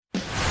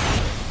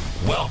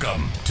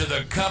Welcome to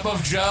the Cup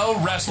of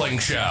Joe Wrestling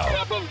Show.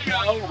 Cup of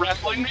Joe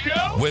Wrestling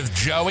Show with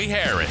Joey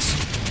Harris.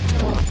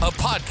 A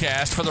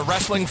podcast for the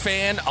wrestling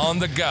fan on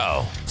the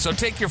go. So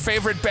take your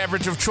favorite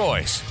beverage of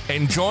choice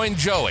and join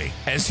Joey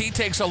as he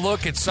takes a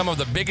look at some of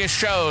the biggest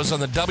shows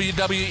on the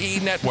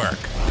WWE Network.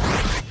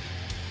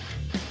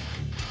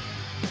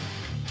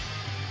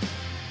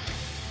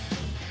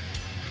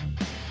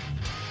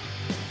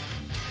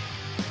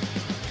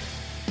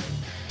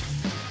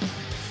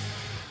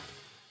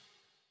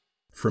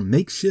 From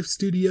makeshift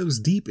studios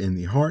deep in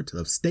the heart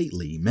of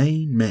stately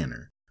Maine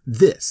Manor,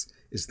 this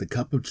is the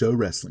Cup of Joe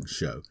Wrestling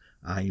Show.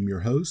 I am your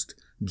host,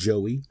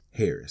 Joey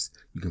Harris.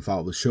 You can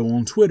follow the show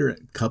on Twitter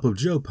at Cup of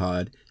Joe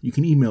Pod. You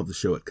can email the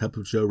show at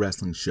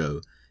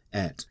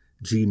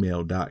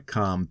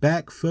cupofjoewrestlingshow@gmail.com.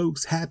 Back,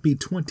 folks. Happy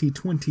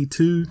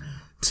 2022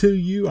 to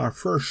you, our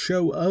first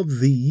show of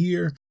the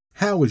year.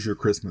 How was your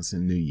Christmas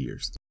and New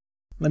Year's?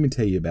 Let me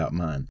tell you about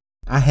mine.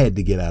 I had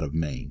to get out of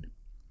Maine.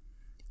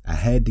 I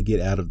had to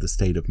get out of the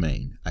state of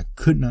Maine. I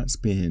could not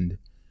spend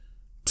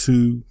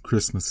 2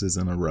 Christmases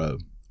in a row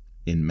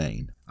in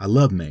Maine. I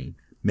love Maine.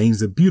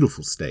 Maine's a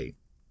beautiful state.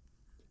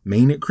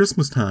 Maine at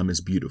Christmas time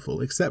is beautiful,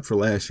 except for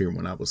last year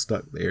when I was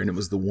stuck there and it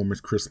was the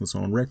warmest Christmas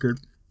on record,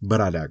 but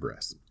I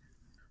digress.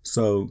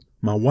 So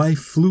my wife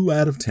flew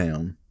out of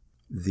town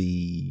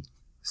the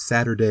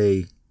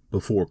Saturday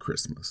before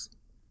Christmas.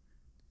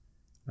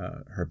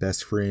 Her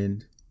best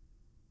friend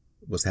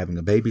was having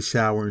a baby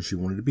shower and she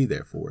wanted to be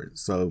there for it.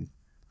 So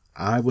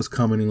I was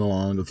coming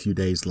along a few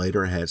days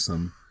later. I had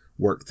some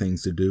work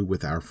things to do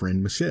with our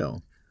friend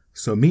Michelle.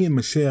 So me and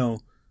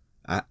Michelle,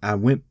 I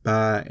went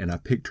by and I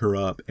picked her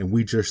up and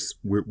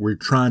we're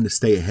trying to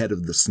stay ahead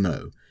of the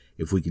snow.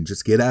 If we can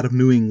just get out of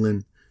New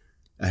England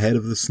ahead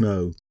of the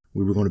snow,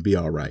 we were going to be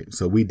all right.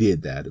 So we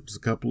did that. It was a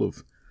couple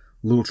of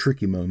little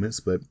tricky moments,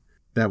 but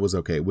that was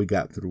okay. We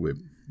got through it.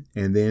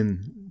 And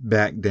then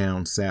back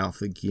down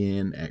south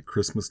again at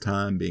Christmas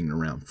time, being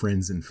around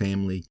friends and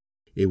family.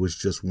 It was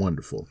just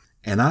wonderful.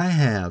 And I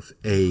have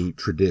a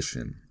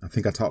tradition. I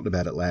think I talked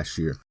about it last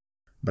year.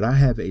 But I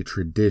have a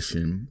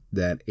tradition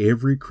that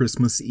every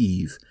Christmas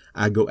Eve,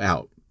 I go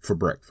out for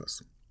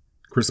breakfast.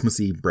 Christmas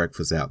Eve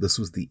breakfast out. This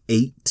was the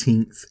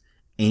 18th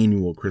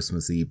annual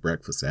Christmas Eve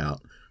breakfast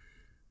out.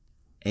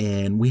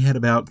 And we had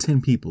about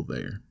 10 people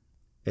there.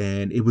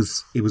 And it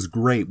was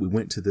great. We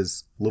went to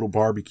this little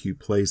barbecue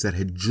place that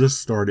had just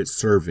started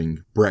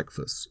serving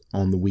breakfast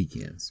on the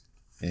weekends.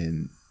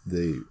 And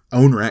the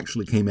owner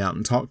actually came out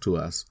and talked to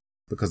us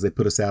because they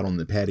put us out on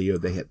the patio.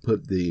 They had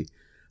put the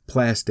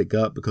plastic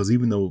up because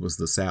even though it was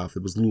the South,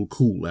 it was a little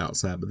cool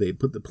outside, but they had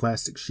put the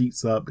plastic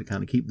sheets up to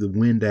kind of keep the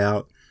wind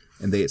out.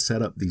 And they had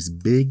set up these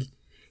big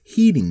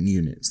heating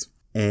units.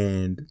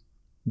 And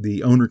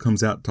the owner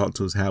comes out to talk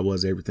to us. How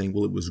was everything?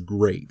 Well, it was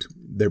great.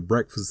 Their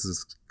breakfast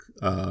is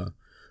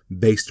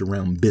based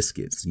around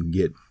biscuits. You can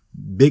get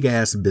big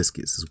ass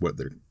biscuits is what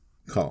they're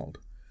called.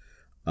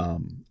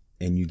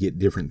 And you get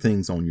different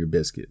things on your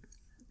biscuit.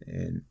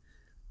 And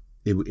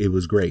it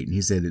was great. And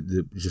he said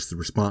just the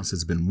response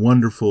has been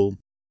wonderful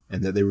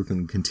and that they were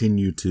going to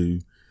continue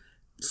to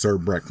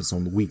serve breakfast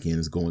on the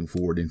weekends going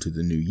forward into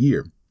the new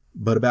year.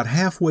 But about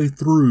halfway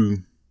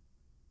through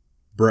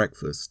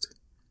breakfast,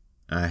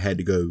 I had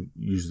to go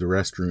use the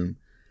restroom.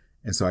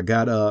 And so I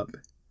got up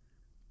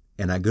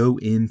and I go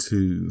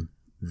into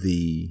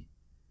the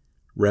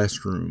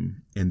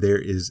restroom and there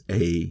is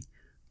a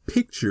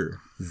picture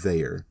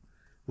there,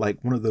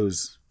 like one of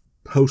those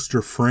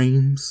poster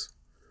frames.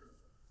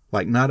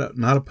 Like not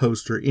a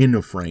poster in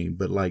a frame,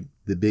 but like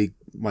the big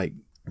like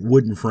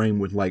wooden frame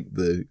with like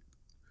the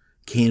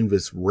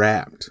canvas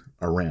wrapped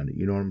around it.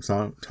 You know what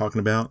I'm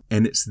talking about?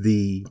 And it's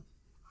the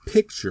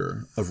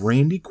picture of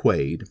Randy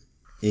Quaid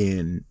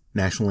in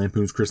National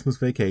Lampoon's Christmas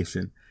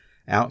Vacation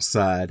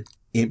outside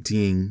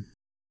emptying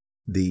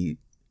the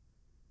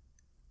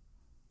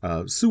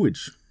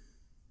sewage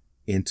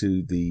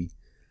into the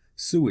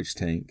sewage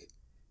tank,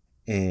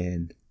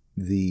 and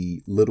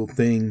the little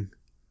thing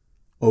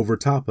over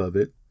top of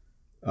it.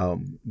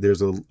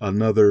 There's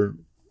another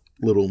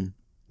little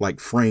like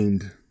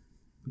framed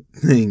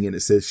thing and it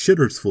says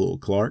 "Shitter's full,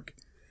 Clark."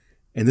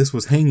 And this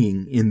was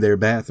hanging in their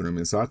bathroom.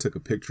 And so I took a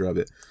picture of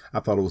it. I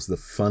thought it was the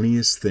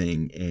funniest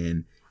thing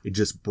and it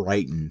just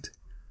brightened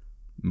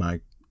my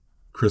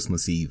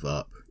Christmas Eve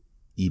up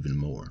even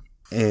more.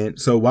 And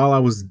so while I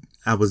was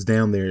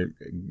down there,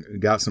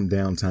 got some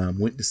downtime,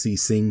 went to see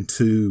Sing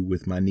 2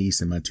 with my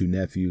niece and my 2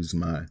 nephews,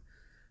 my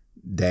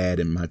dad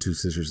and my 2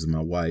 sisters and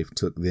my wife.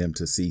 Took them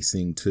to see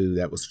Sing 2.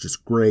 That was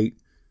just great.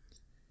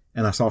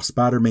 And I saw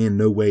Spider-Man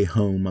No Way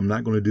Home. I'm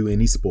not going to do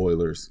any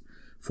spoilers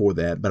for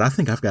that, but I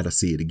think I've got to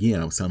see it again.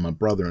 I was telling my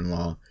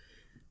brother-in-law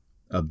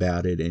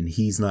about it, and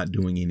he's not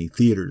doing any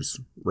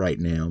theaters right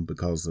now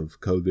because of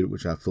COVID,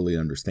 which I fully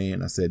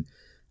understand. I said,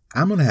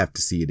 I'm going to have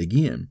to see it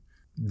again.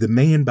 The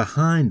man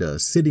behind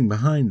us, sitting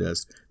behind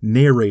us,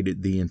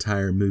 narrated the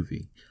entire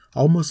movie,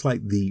 almost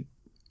like the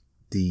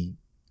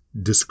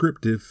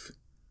descriptive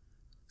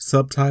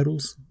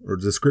subtitles or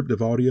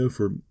descriptive audio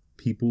for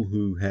people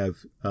who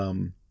have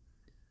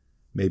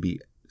maybe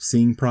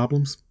seeing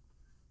problems.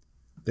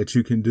 that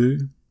you can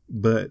do,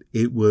 but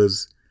it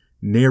was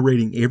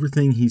narrating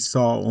everything he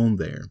saw on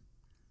there.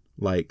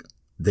 Like,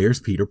 there's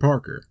Peter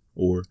Parker,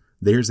 or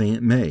there's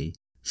Aunt May.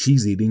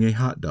 She's eating a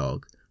hot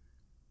dog.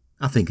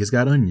 I think it's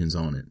got onions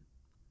on it.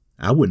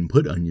 I wouldn't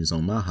put onions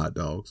on my hot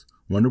dogs.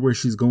 Wonder where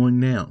she's going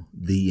now.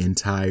 The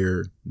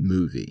entire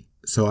movie.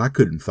 So I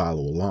couldn't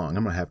follow along.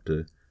 I'm going to have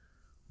to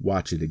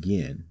watch it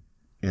again.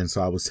 And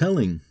so I was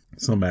telling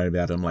somebody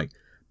about it. I'm like,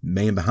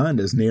 man behind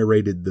us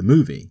narrated the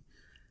movie.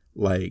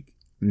 Like,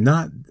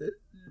 not,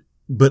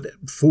 but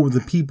for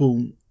the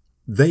people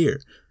there,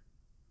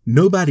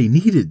 nobody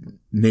needed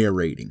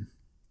narrating.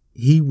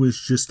 He was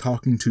just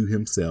talking to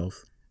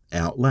himself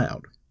out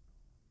loud.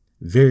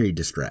 Very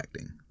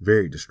distracting.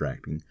 Very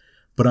distracting.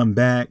 But I'm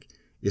back.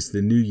 It's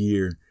the new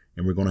year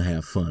and we're going to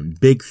have fun.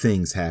 Big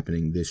things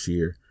happening this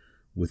year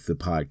with the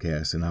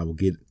podcast, and I will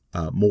get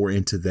more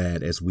into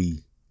that as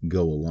we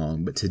go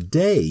along. But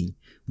today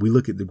we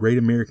look at the Great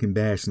American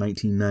Bash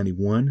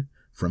 1991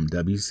 from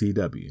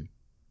WCW.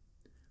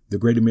 The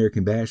Great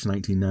American Bash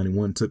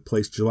 1991 took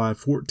place July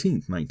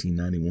 14th,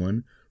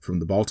 1991 from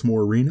the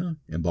Baltimore Arena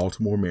in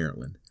Baltimore,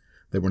 Maryland.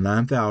 There were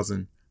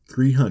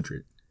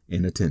 9,300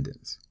 in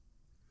attendance.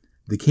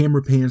 The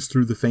camera pans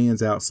through the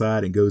fans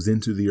outside and goes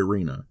into the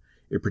arena.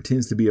 It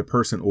pretends to be a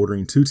person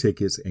ordering 2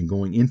 tickets and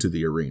going into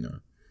the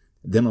arena.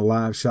 Then a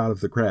live shot of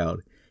the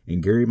crowd,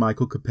 and Gary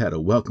Michael Cappetta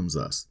welcomes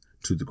us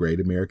to the Great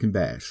American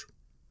Bash.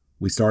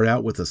 We start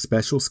out with a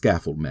special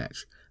scaffold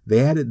match. They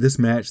added this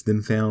match,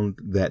 then found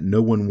that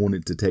no one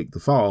wanted to take the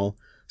fall,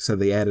 so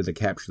they added a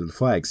capture the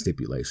flag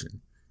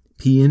stipulation.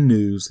 PN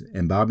News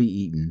and Bobby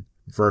Eaton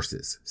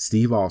versus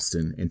Steve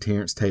Austin and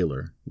Terrence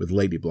Taylor with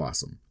Lady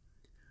Blossom.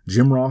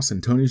 Jim Ross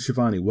and Tony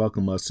Schiavone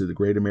welcome us to the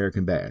Great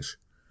American Bash.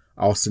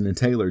 Austin and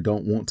Taylor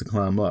don't want to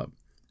climb up.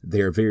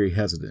 They are very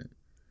hesitant.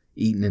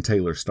 Eaton and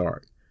Taylor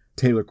start.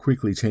 Taylor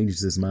quickly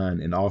changes his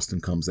mind and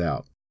Austin comes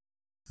out.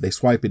 They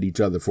swipe at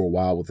each other for a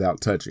while without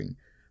touching,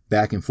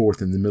 back and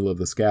forth in the middle of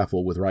the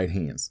scaffold with right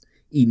hands.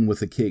 Eaton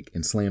with a kick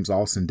and slams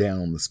Austin down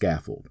on the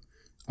scaffold.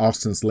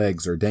 Austin's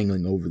legs are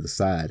dangling over the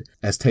side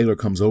as Taylor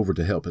comes over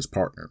to help his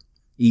partner.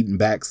 Eaton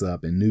backs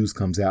up and News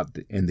comes out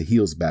and the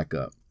heels back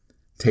up.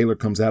 Taylor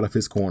comes out of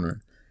his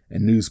corner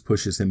and News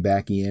pushes him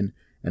back in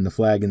and the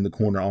flag in the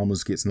corner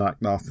almost gets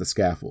knocked off the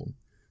scaffold.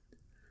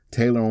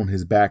 Taylor on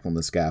his back on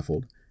the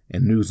scaffold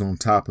and News on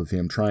top of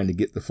him trying to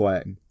get the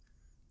flag.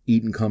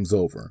 Eaton comes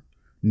over.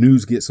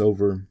 News gets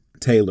over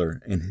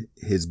Taylor and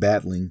his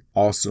battling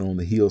Austin on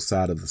the heel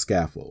side of the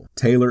scaffold.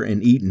 Taylor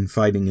and Eaton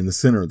fighting in the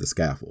center of the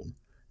scaffold.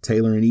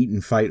 Taylor and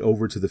Eaton fight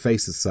over to the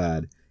faces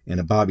side and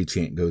a Bobby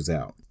chant goes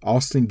out.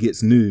 Austin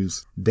gets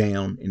News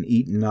down and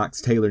Eaton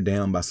knocks Taylor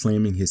down by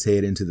slamming his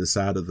head into the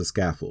side of the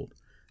scaffold.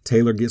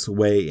 Taylor gets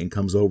away and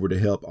comes over to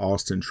help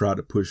Austin try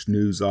to push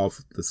News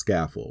off the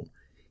scaffold.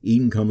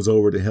 Eaton comes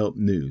over to help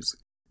News.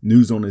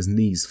 News on his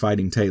knees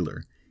fighting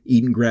Taylor.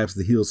 Eaton grabs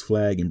the heels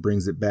flag and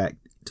brings it back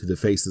to the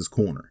faces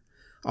corner.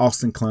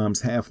 Austin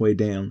climbs halfway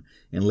down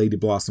and Lady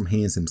Blossom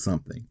hands him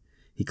something.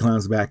 He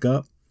climbs back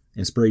up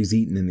and sprays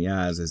Eaton in the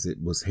eyes as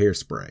it was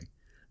hairspray.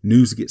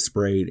 News gets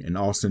sprayed and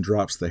Austin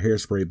drops the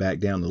hairspray back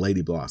down to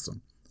Lady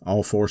Blossom.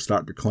 All 4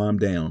 start to climb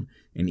down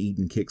and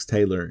Eaton kicks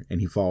Taylor and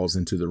he falls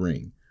into the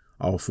ring.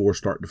 All 4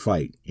 start to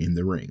fight in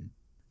the ring.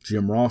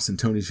 Jim Ross and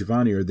Tony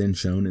Schiavone are then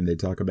shown and they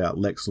talk about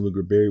Lex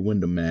Luger Barry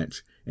Windham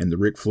match and the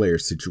Ric Flair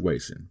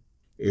situation.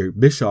 Eric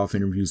Bischoff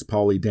interviews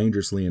Paulie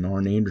Dangerously and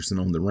Arn Anderson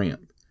on the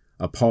ramp.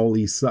 A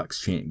Paulie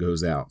sucks chant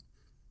goes out.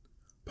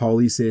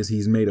 Paulie says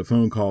he's made a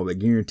phone call that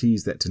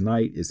guarantees that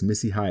tonight is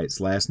Missy Hyatt's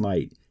last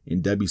night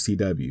in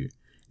WCW,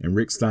 and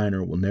Rick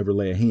Steiner will never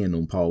lay a hand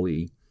on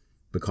Paulie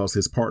because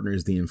his partner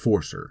is the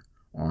enforcer,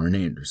 Arn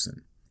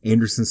Anderson.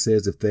 Anderson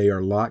says if they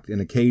are locked in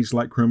a cage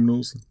like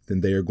criminals,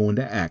 then they are going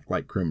to act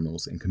like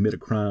criminals and commit a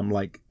crime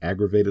like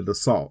aggravated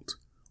assault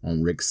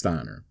on Rick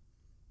Steiner.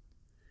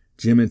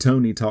 Jim and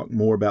Tony talk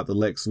more about the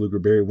Lex Luger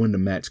Barry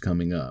Windham match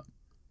coming up.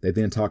 They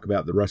then talk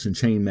about the Russian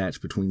chain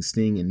match between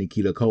Sting and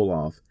Nikita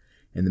Koloff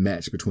and the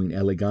match between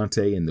El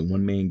Gigante and the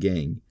One Man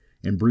Gang,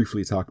 and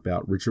briefly talk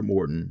about Richard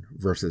Morton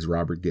versus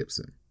Robert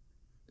Gibson.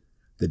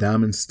 The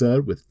Diamond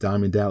Stud with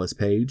Diamond Dallas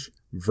Page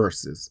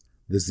versus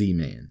the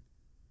Z-Man.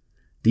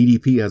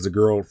 DDP has a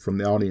girl from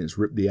the audience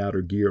rip the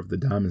outer gear of the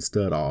Diamond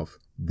Stud off,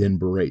 then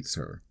berates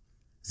her.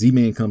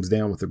 Z-Man comes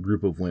down with a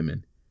group of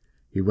women.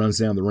 He runs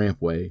down the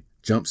rampway,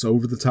 jumps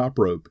over the top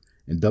rope,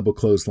 and double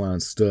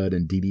clotheslines Stud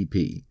and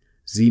DDP.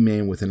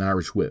 Z-Man with an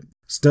Irish whip.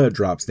 Stud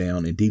drops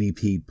down and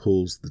DDP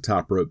pulls the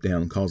top rope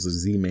down and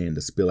causes Z-Man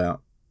to spill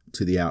out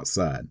to the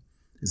outside.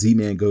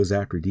 Z-Man goes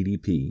after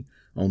DDP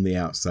on the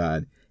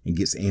outside and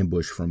gets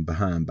ambushed from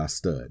behind by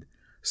Stud.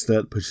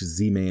 Stud pushes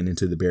Z-Man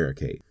into the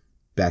barricade.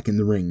 Back in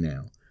the ring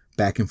now.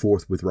 Back and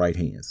forth with right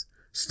hands.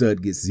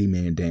 Stud gets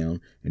Z-Man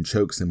down and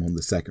chokes him on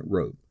the second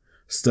rope.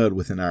 Stud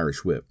with an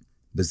Irish whip.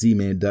 But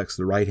Z-Man ducks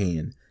the right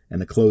hand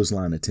and a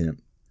clothesline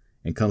attempt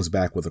and comes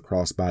back with a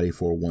crossbody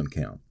for a 1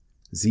 count.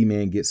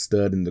 Z-Man gets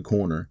Stud in the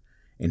corner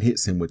and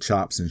hits him with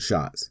chops and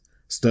shots.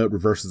 Stud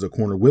reverses a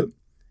corner whip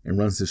and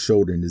runs his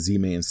shoulder into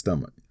Z-Man's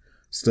stomach.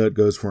 Stud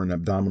goes for an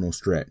abdominal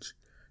stretch.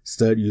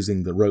 Stud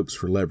using the ropes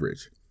for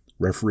leverage.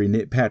 Referee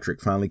Nick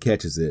Patrick finally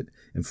catches it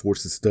and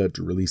forces Stud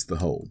to release the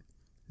hold.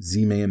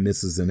 Z-Man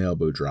misses an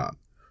elbow drop.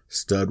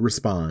 Stud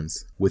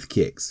responds with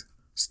kicks.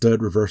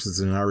 Stud reverses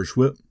an Irish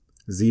whip.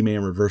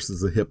 Z-Man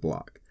reverses a hip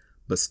lock,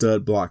 but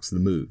Stud blocks the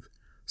move.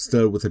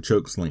 Stud with a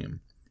choke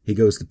slam. He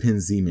goes to pin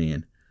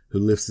Z-Man, who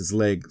lifts his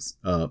legs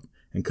up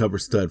and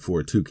covers Stud for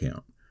a 2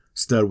 count.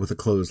 Stud with a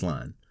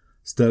clothesline.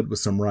 Stud with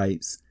some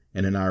rights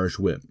and an Irish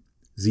whip.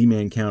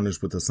 Z-Man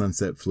counters with a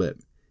sunset flip.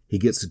 He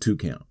gets a 2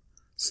 count.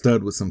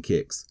 Stud with some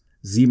kicks.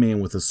 Z-Man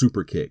with a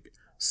super kick.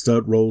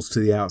 Stud rolls to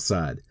the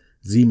outside.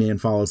 Z-Man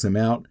follows him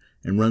out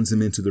and runs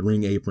him into the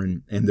ring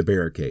apron and the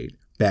barricade.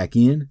 Back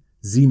in,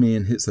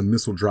 Z-Man hits a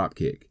missile drop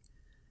kick.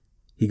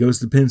 He goes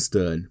to pin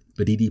Stud,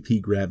 but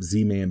DDP grabs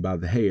Z-Man by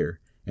the hair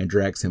and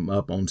drags him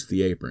up onto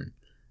the apron.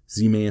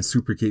 Z-Man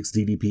super kicks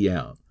DDP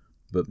out,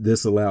 but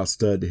this allows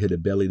Stud to hit a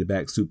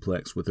belly-to-back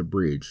suplex with a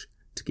bridge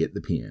to get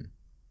the pin.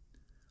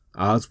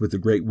 Oz with the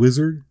Great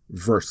Wizard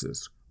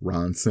versus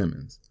Ron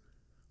Simmons.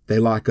 They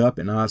lock up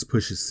and Oz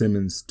pushes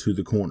Simmons to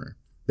the corner.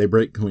 They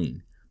break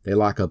clean. They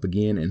lock up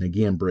again and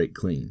again break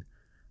clean.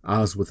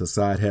 Oz with a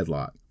side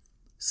headlock.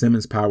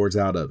 Simmons powers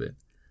out of it.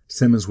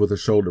 Simmons with a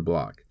shoulder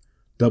block.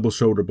 Double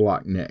shoulder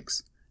block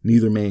next.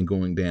 Neither man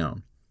going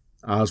down.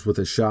 Oz with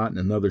a shot and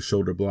another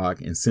shoulder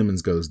block and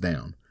Simmons goes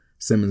down.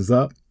 Simmons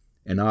up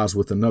and Oz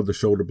with another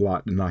shoulder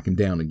block to knock him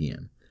down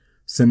again.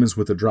 Simmons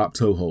with a drop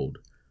toe hold.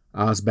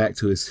 Oz back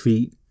to his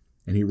feet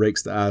and he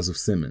rakes the eyes of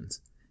Simmons.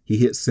 He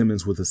hits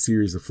Simmons with a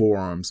series of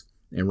forearms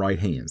and right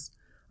hands.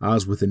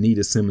 Oz with a knee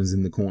to Simmons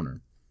in the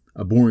corner.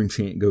 A boring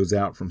chant goes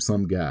out from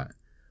some guy.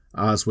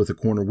 Oz with a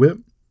corner whip,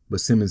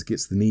 but Simmons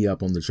gets the knee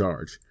up on the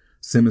charge.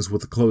 Simmons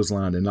with a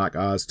clothesline to knock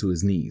Oz to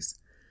his knees.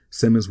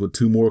 Simmons with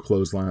 2 more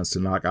clotheslines to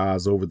knock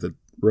Oz over the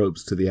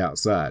ropes to the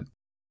outside.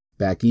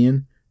 Back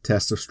in,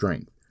 test of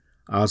strength.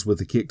 Oz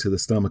with a kick to the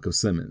stomach of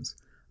Simmons.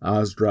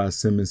 Oz drives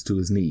Simmons to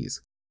his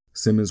knees.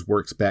 Simmons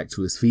works back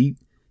to his feet,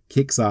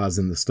 kicks Oz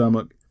in the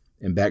stomach,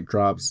 and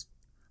backdrops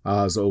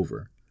Oz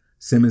over.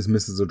 Simmons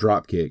misses a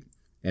drop kick,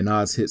 and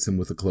Oz hits him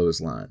with a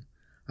clothesline.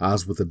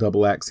 Oz with a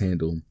double axe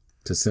handle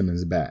to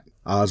Simmons' back.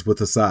 Oz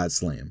with a side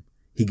slam.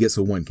 He gets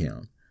a 1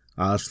 count.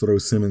 Oz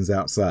throws Simmons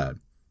outside.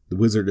 The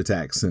Wizard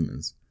attacks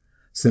Simmons.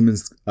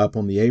 Simmons up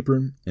on the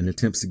apron and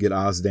attempts to get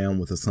Oz down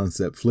with a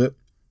sunset flip,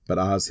 but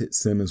Oz hits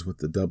Simmons with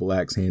the double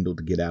axe handle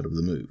to get out of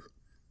the move.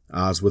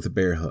 Oz with a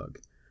bear hug.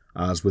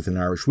 Oz with an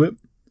Irish whip.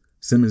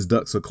 Simmons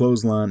ducks a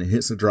clothesline and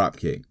hits a drop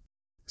kick.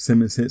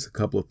 Simmons hits a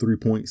couple of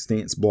 3-point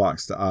stance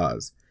blocks to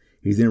Oz.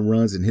 He then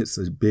runs and hits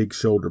a big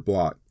shoulder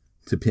block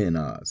to pin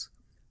Oz.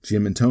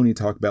 Jim and Tony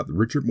talk about the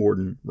Richard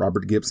Morton,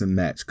 Robert Gibson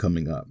match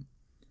coming up.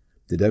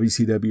 The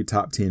WCW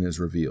Top 10 is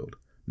revealed.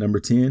 Number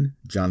 10,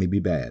 Johnny B.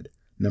 Bad.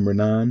 Number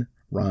 9,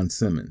 Ron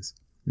Simmons.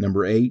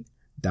 Number 8,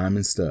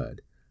 Diamond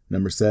Stud.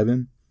 Number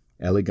 7,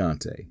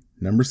 Elegante.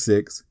 Number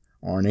 6,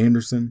 Arn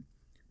Anderson.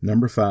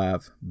 Number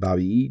 5,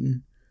 Bobby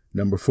Eaton.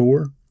 Number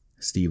 4,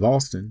 Steve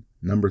Austin.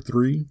 Number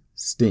 3,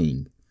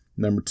 Sting.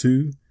 Number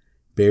 2,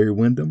 Barry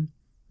Windham.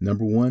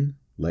 Number 1,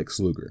 Lex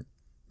Luger.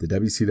 The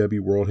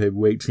WCW World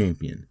Heavyweight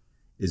Champion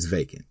is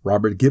vacant.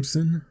 Robert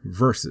Gibson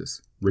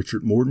versus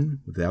Richard Morton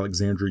with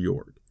Alexandra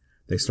York.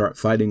 They start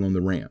fighting on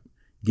the ramp.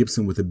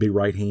 Gibson with a big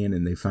right hand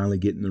and they finally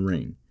get in the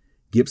ring.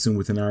 Gibson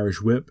with an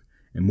Irish whip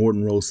and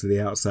Morton rolls to the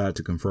outside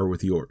to confer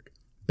with York.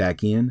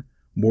 Back in,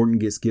 Morton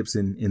gets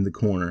Gibson in the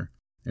corner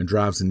and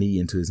drives a knee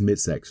into his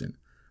midsection.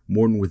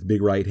 Morton with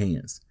big right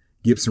hands.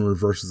 Gibson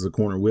reverses a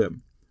corner whip.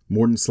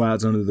 Morton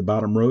slides under the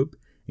bottom rope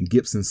and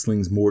Gibson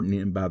slings Morton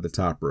in by the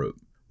top rope.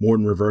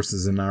 Morton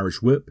reverses an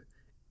Irish whip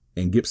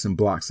and Gibson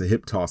blocks a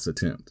hip toss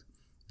attempt.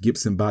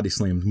 Gibson body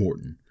slams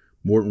Morton.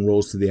 Morton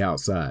rolls to the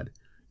outside.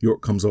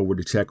 York comes over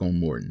to check on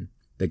Morton.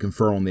 They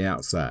confer on the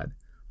outside.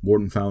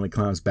 Morton finally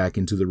climbs back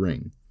into the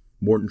ring.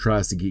 Morton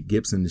tries to get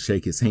Gibson to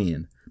shake his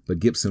hand, but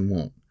Gibson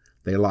won't.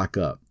 They lock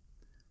up.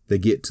 They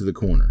get to the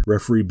corner.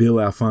 Referee Bill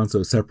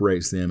Alfonso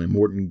separates them and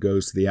Morton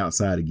goes to the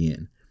outside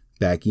again.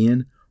 Back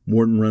in,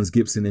 Morton runs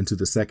Gibson into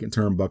the second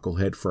turnbuckle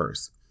head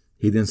first.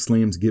 He then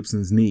slams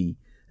Gibson's knee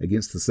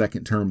against the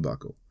second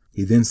turnbuckle.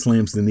 He then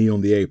slams the knee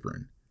on the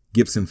apron.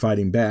 Gibson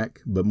fighting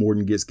back, but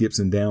Morton gets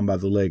Gibson down by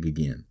the leg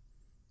again.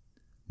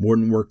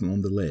 Morton working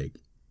on the leg.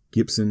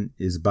 Gibson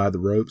is by the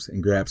ropes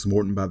and grabs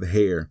Morton by the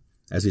hair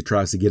as he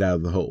tries to get out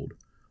of the hold.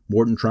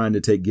 Morton trying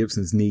to take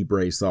Gibson's knee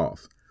brace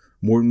off.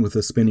 Morton with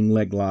a spinning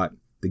leg lock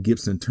that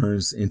Gibson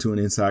turns into an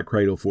inside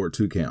cradle for a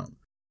 2 count.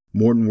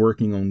 Morton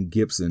working on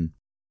Gibson,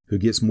 who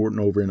gets Morton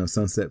over in a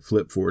sunset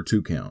flip for a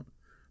 2 count.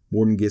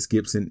 Morton gets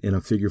Gibson in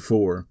a figure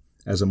 4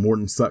 as a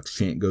Morton sucks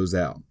chant goes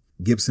out.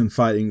 Gibson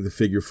fighting the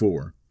figure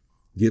 4.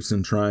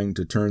 Gibson trying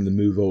to turn the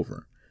move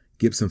over.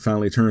 Gibson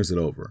finally turns it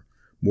over.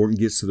 Morton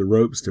gets to the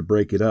ropes to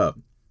break it up.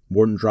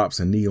 Morton drops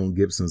a knee on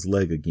Gibson's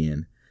leg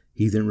again.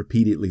 He then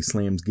repeatedly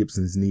slams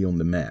Gibson's knee on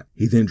the mat.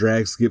 He then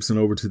drags Gibson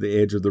over to the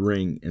edge of the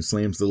ring and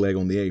slams the leg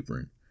on the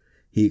apron.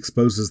 He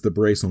exposes the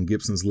brace on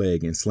Gibson's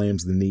leg and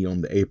slams the knee on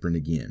the apron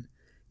again.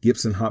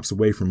 Gibson hops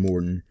away from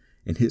Morton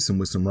and hits him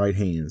with some right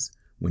hands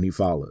when he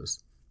follows.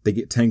 They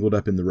get tangled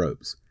up in the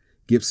ropes.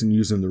 Gibson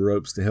using the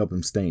ropes to help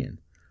him stand.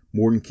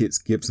 Morton kicks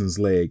Gibson's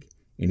leg,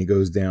 and he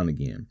goes down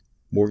again.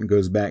 Morton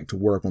goes back to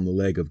work on the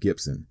leg of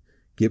Gibson.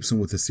 Gibson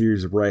with a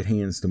series of right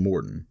hands to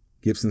Morton.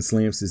 Gibson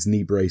slams his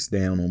knee brace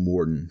down on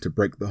Morton to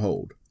break the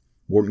hold.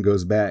 Morton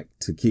goes back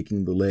to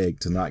kicking the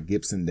leg to knock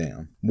Gibson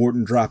down.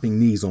 Morton dropping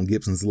knees on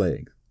Gibson's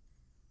leg.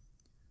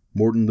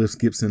 Morton lifts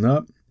Gibson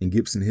up, and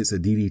Gibson hits a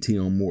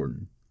DDT on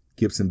Morton.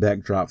 Gibson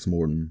backdrops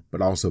Morton,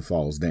 but also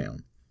falls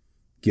down.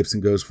 Gibson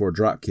goes for a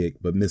drop kick,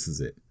 but misses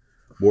it.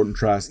 Morton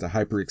tries to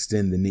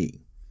hyperextend the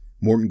knee.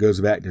 Morton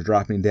goes back to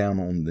dropping down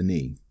on the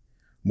knee.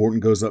 Morton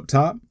goes up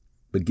top,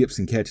 but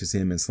Gibson catches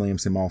him and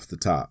slams him off the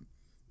top.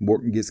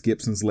 Morton gets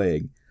Gibson's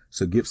leg,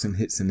 so Gibson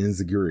hits an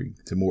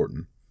enziguri to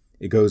Morton.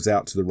 It goes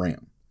out to the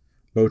ramp.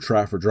 Both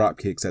try for drop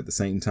kicks at the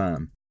same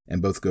time,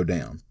 and both go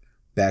down.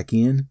 Back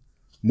in,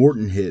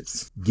 Morton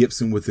hits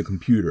Gibson with the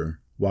computer,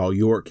 while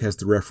York has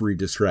the referee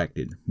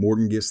distracted.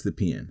 Morton gets the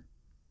pin.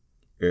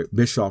 Eric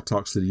Bischoff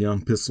talks to the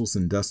Young Pistols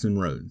and Dustin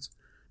Rhodes.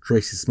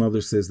 Tracy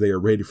Smothers says they are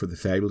ready for the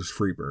Fabulous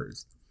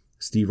Freebirds.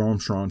 Steve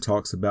Armstrong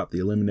talks about the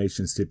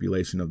elimination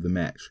stipulation of the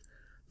match.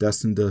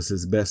 Dustin does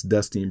his best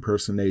Dusty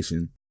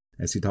impersonation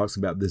as he talks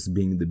about this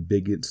being the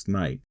biggest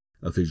night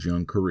of his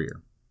young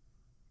career.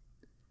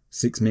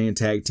 6-man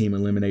tag team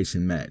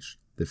elimination match.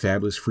 The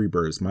Fabulous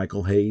Freebirds,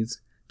 Michael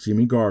Hayes,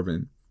 Jimmy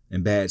Garvin,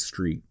 and Bad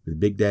Street with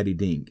Big Daddy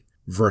Dink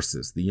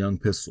versus the Young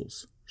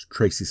Pistols,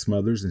 Tracy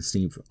Smothers and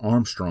Steve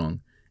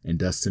Armstrong, and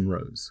Dustin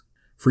Rhodes.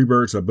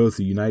 Freebirds are both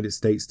the United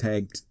States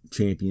Tag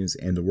Champions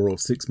and the World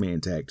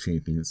 6-Man Tag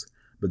Champions,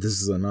 but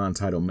this is a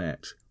non-title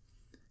match.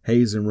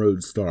 Hayes and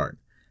Rhodes start.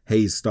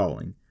 Hayes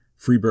stalling.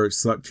 Freebirds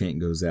suck chant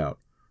goes out.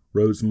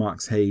 Rhodes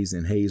mocks Hayes,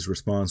 and Hayes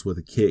responds with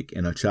a kick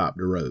and a chop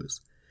to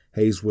Rhodes.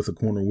 Hayes with a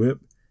corner whip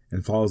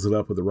and follows it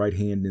up with a right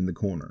hand in the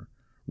corner.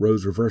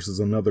 Rhodes reverses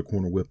another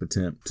corner whip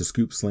attempt to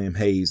scoop slam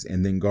Hayes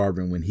and then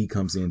Garvin when he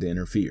comes in to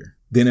interfere.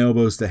 Then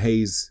elbows to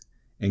Hayes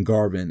and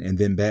Garvin, and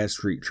then Bad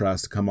Street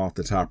tries to come off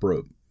the top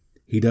rope.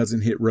 He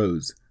doesn't hit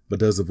Rhodes, but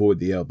does avoid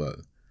the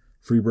elbow.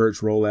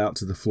 Freebirds roll out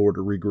to the floor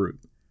to regroup.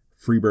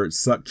 Freebirds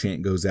suck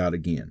chant goes out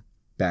again.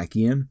 Back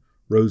in,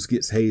 Rhodes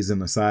gets Hayes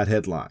in a side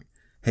headlock.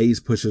 Hayes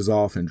pushes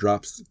off and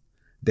drops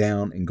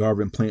down, and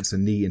Garvin plants a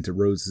knee into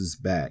Rhodes'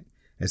 back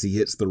as he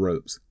hits the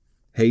ropes.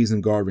 Hayes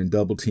and Garvin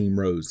double team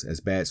Rhodes as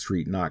Bad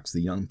Street knocks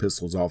the Young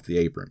Pistols off the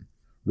apron.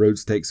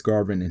 Rhodes takes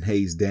Garvin and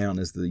Hayes down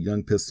as the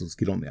Young Pistols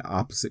get on the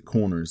opposite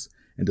corners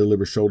and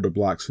deliver shoulder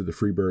blocks to the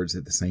Freebirds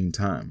at the same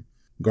time.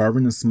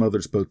 Garvin and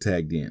Smothers both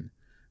tagged in.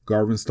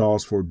 Garvin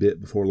stalls for a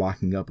bit before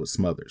locking up with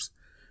Smothers.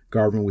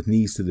 Garvin with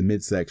knees to the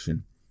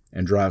midsection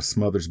and drives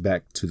Smothers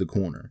back to the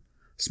corner.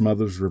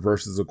 Smothers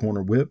reverses a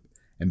corner whip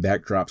and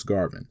backdrops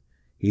Garvin.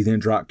 He then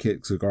drop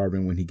kicks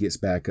Garvin when he gets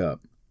back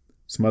up.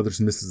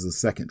 Smothers misses a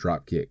second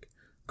drop kick.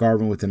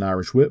 Garvin with an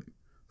Irish whip.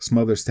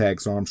 Smothers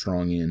tags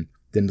Armstrong in,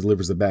 then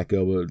delivers a back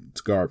elbow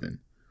to Garvin.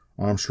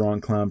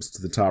 Armstrong climbs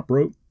to the top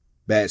rope.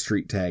 Bad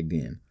Street tagged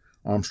in.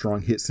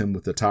 Armstrong hits him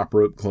with the top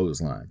rope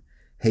clothesline.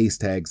 Hayes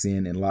tags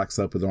in and locks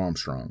up with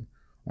Armstrong.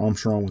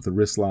 Armstrong with a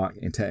wrist lock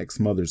and tags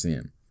Smothers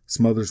in.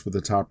 Smothers with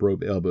a top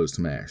rope elbow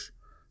smash.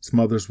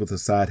 Smothers with a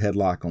side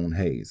headlock on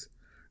Hayes.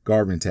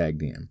 Garvin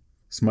tagged in.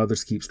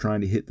 Smothers keeps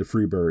trying to hit the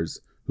Freebirds,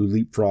 who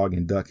leapfrog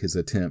and duck his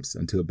attempts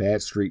until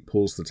Bad Street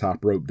pulls the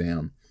top rope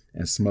down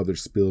and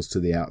Smothers spills to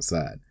the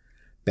outside.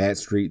 Bad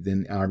Street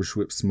then Irish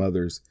whips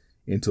Smothers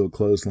into a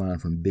clothesline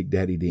from Big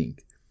Daddy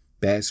Dink.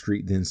 Bad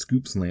Street then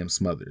scoop slams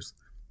Smothers.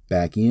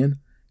 Back in,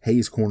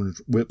 Hayes corner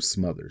whips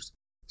Smothers.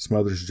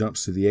 Smothers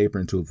jumps to the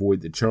apron to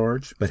avoid the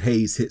charge, but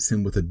Hayes hits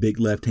him with a big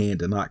left hand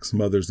to knock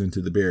Smothers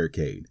into the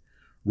barricade.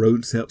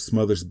 Rhodes helps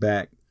Smothers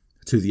back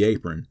to the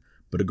apron,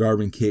 but a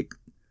Garvin kick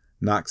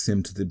knocks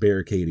him to the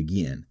barricade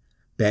again.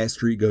 Bad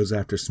Street goes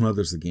after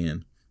Smothers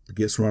again, but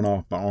gets run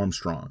off by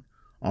Armstrong.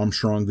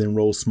 Armstrong then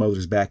rolls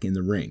Smothers back in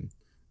the ring.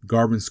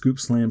 Garvin scoop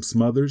slams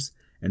Smothers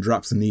and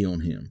drops a knee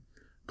on him.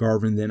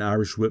 Garvin then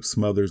Irish whips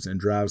Smothers and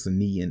drives a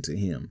knee into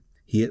him.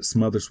 He hits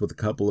Smothers with a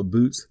couple of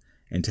boots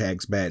and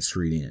tags Bad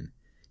Street in.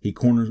 He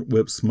corner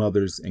whips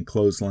Smothers and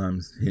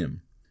clotheslines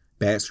him.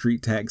 Bad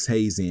Street tags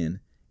Hayes in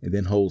and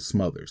then holds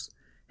Smothers.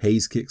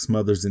 Hayes kicks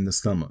Smothers in the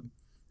stomach.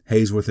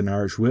 Hayes with an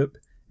Irish whip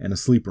and a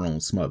sleeper on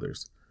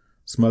Smothers.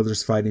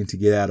 Smothers fighting to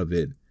get out of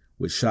it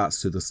with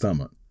shots to the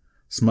stomach.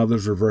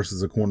 Smothers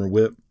reverses a corner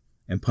whip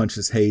and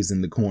punches Hayes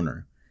in the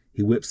corner.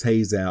 He whips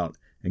Hayes out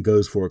and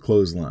goes for a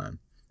clothesline.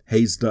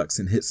 Hayes ducks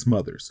and hits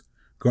Smothers.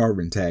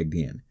 Garvin tagged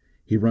in.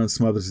 He runs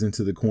Smothers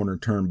into the corner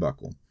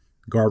turnbuckle.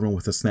 Garvin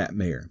with a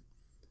snapmare.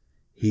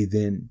 He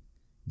then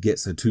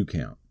gets a 2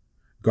 count.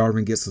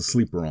 Garvin gets a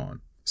sleeper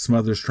on.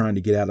 Smothers trying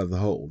to get out of the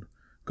hold.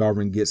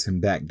 Garvin gets him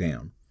back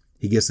down.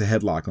 He gets a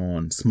headlock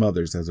on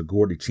Smothers as a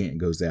Gordy chant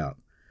goes out.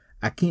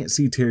 I can't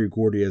see Terry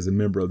Gordy as a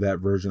member of that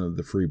version of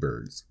the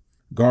Freebirds.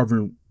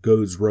 Garvin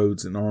goads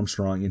Rhodes and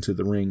Armstrong into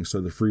the ring so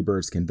the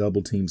Freebirds can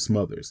double team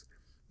Smothers.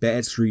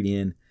 Bad Street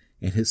in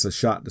and hits a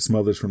shot to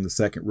Smothers from the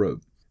second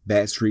rope.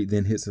 Bad Street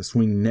then hits a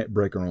swinging net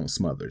breaker on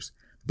Smothers.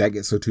 That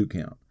gets a 2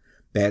 count.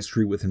 Bad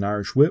Street with an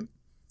Irish whip.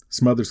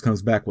 Smothers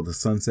comes back with a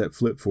sunset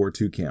flip for a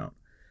 2 count.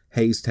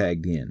 Hayes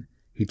tagged in.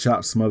 He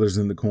chops Smothers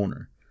in the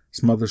corner.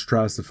 Smothers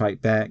tries to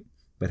fight back,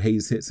 but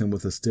Hayes hits him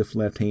with a stiff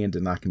left hand to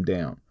knock him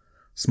down.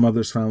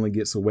 Smothers finally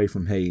gets away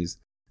from Hayes,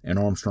 and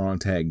Armstrong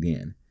tagged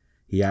in.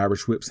 He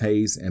Irish whips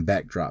Hayes and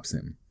backdrops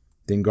him.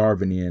 Then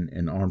Garvin in,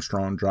 and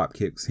Armstrong drop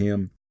kicks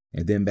him,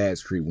 and then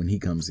Badstreet when he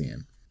comes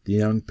in. The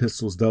Young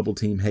Pistols double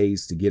team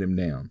Hayes to get him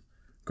down.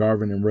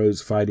 Garvin and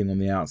Rhodes fighting on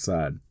the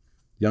outside.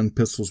 Young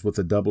Pistols with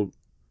a double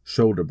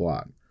shoulder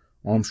block.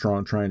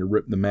 Armstrong trying to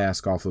rip the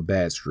mask off of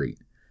Badstreet.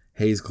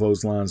 Hayes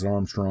clotheslines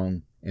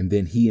Armstrong, and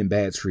then he and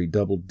Badstreet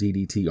double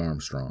DDT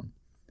Armstrong.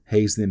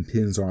 Hayes then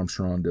pins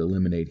Armstrong to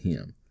eliminate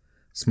him.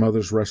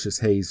 Smothers rushes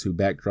Hayes, who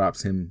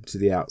backdrops him to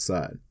the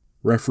outside.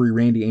 Referee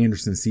Randy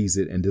Anderson sees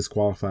it and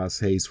disqualifies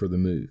Hayes for the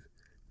move.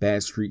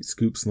 Badstreet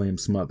scoop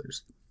slams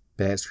Smothers.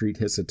 Badstreet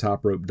hits a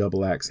top rope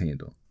double axe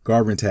handle.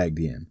 Garvin tagged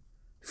in.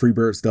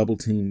 Freebirds double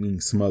teaming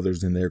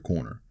Smothers in their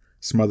corner.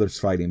 Smothers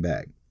fighting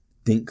back.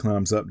 Dink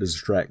climbs up to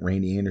distract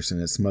Randy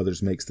Anderson as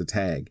Smothers makes the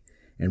tag,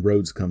 and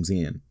Rhodes comes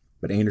in,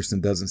 but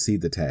Anderson doesn't see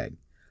the tag.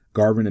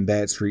 Garvin and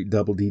Badstreet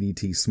double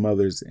DDT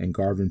Smothers, and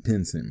Garvin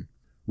pins him.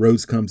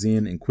 Rhodes comes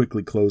in and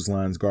quickly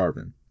clotheslines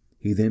Garvin.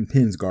 He then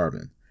pins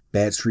Garvin.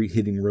 Badstreet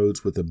hitting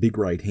Rhodes with a big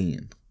right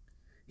hand.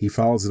 He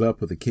follows it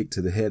up with a kick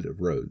to the head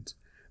of Rhodes.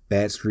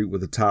 Badstreet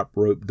with a top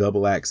rope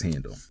double axe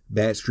handle.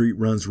 Badstreet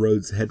runs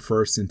Rhodes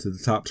headfirst into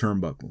the top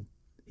turnbuckle.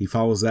 He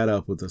follows that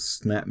up with a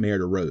snapmare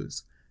to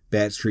Rhodes.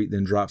 Badstreet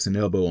then drops an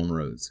elbow on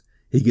Rhodes.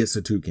 He gets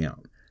a 2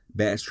 count.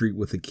 Badstreet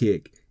with a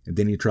kick, and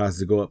then he tries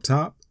to go up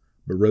top,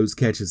 but Rhodes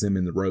catches him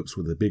in the ropes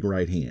with a big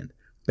right hand.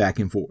 Back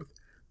and forth.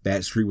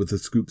 Badstreet with a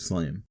scoop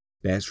slam.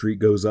 Badstreet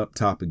goes up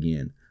top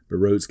again, but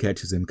Rhodes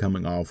catches him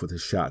coming off with a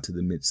shot to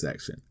the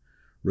midsection.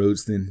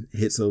 Rhodes then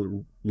hits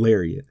a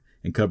lariat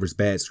and covers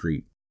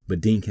Badstreet,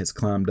 but Dink has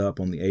climbed up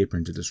on the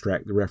apron to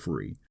distract the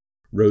referee.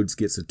 Rhodes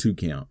gets a 2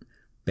 count.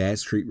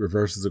 Badstreet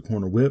reverses a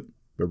corner whip,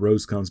 but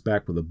Rhodes comes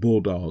back with a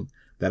bulldog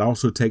that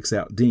also takes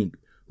out Dink,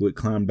 who had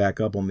climbed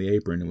back up on the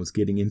apron and was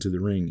getting into the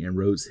ring, and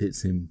Rhodes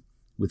hits him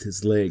with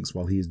his legs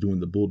while he is doing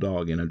the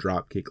bulldog in a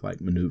drop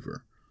kick-like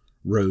maneuver.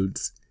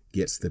 Rhodes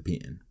gets the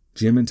pin.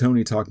 Jim and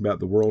Tony talk about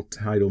the world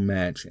title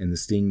match and the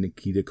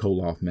Sting-Nikita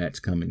Koloff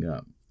match coming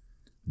up.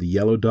 The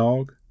Yellow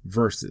Dog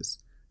versus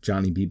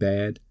Johnny B.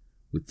 Bad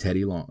with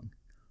Teddy Long.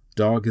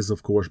 Dog is,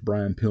 of course,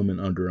 Brian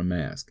Pillman under a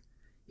mask.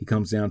 He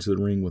comes down to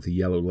the ring with a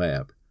yellow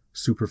lab.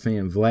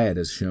 Superfan Vlad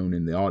is shown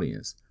in the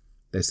audience.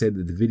 They said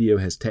that the video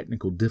has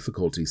technical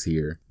difficulties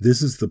here.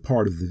 This is the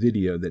part of the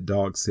video that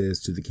Dog says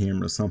to the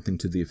camera something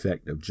to the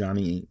effect of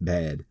 "Johnny ain't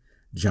bad,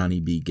 Johnny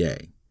be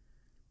gay."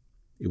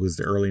 It was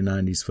the early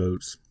 90s,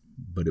 folks,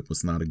 but it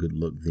was not a good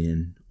look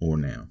then or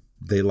now.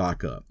 They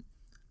lock up.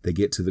 They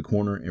get to the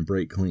corner and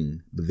break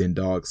clean, but then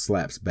Dog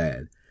slaps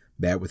Bad.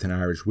 Bad with an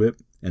Irish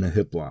whip and a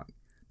hip lock.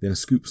 Then a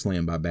scoop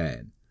slam by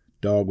Bad.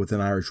 Dog with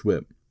an Irish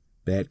whip.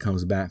 Bad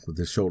comes back with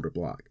a shoulder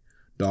block.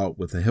 Dog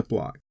with a hip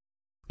lock.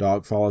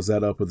 Dog follows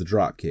that up with a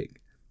drop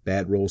kick.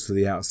 Bad rolls to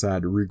the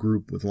outside to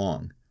regroup with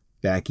Long.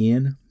 Back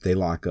in, they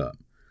lock up.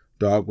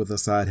 Dog with a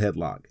side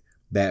headlock.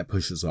 Bad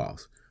pushes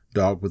off.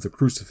 Dog with a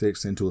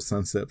crucifix into a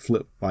sunset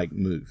flip-like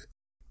move.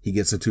 He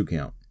gets a 2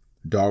 count.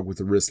 Dog with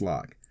a wrist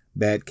lock.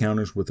 Bad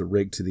counters with a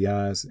rig to the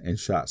eyes and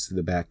shots to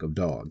the back of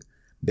Dog.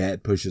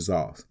 Bad pushes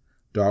off.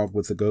 Dog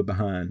with a go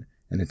behind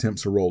and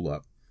attempts a roll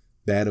up.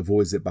 Bad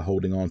avoids it by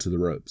holding on to the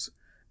ropes.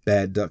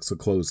 Bad ducks a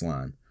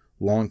clothesline.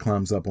 Long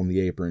climbs up on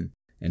the apron,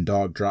 and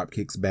Dog drop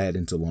kicks Bad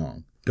into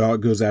Long.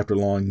 Dog goes after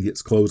Long and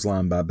gets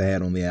clotheslined by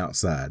Bad on the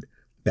outside.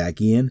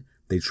 Back in,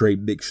 they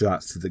trade big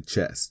shots to the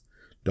chest.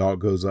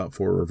 Dog goes up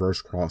for a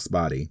reverse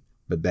crossbody,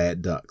 but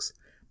Bad ducks.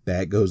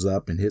 Bad goes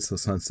up and hits a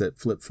sunset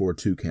flip for a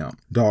 2 count.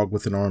 Dog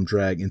with an arm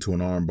drag into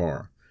an arm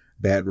bar.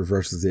 Bad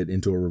reverses it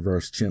into a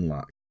reverse chin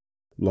lock.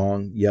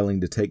 Long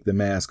yelling to take the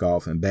mask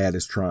off, and Bad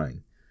is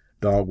trying.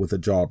 Dog with a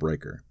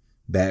jawbreaker.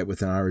 Bad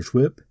with an Irish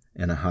whip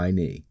and a high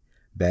knee.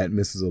 Bad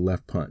misses a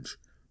left punch.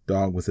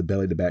 Dog with a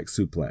belly-to-back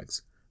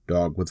suplex.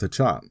 Dog with a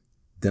chop.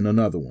 Then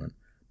another one.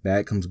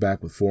 Bad comes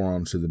back with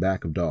forearms to the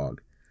back of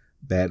Dog.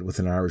 Bad with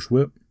an Irish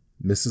whip,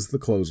 misses the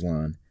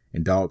clothesline,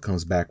 and Dog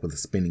comes back with a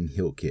spinning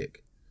heel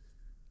kick.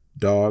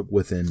 Dog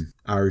with an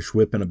Irish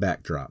whip and a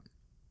backdrop.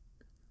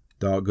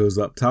 Dog goes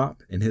up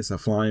top and hits a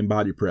flying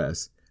body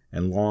press,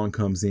 and Long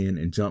comes in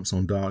and jumps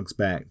on Dog's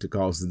back to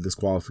cause the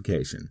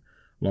disqualification.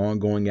 Long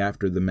going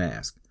after the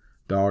mask.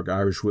 Dog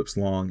Irish whips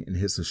Long and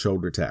hits a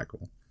shoulder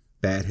tackle.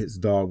 Bad hits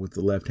Dog with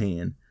the left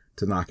hand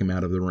to knock him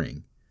out of the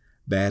ring.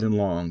 Bad and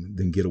Long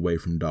then get away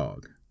from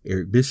Dog.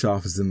 Eric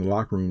Bischoff is in the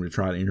locker room to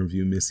try to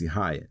interview Missy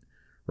Hyatt.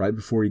 Right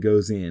before he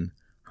goes in,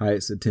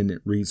 Hyatt's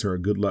attendant reads her a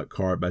good luck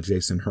card by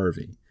Jason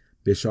Hervey.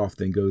 Bischoff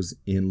then goes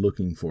in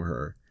looking for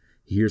her.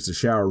 He hears the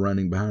shower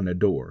running behind a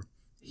door.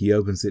 He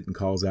opens it and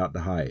calls out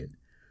to Hyatt.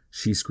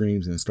 She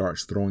screams and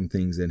starts throwing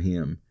things at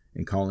him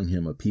and calling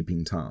him a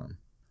peeping Tom.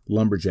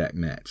 Lumberjack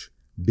match.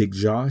 Big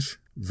Josh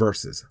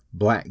versus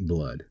Black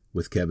Blood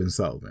with Kevin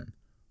Sullivan.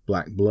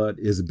 Black Blood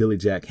is Billy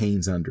Jack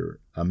Haynes under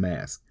a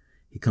mask.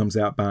 He comes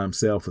out by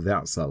himself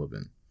without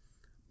Sullivan.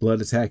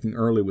 Blood attacking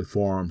early with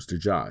forearms to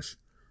Josh.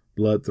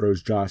 Blood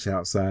throws Josh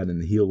outside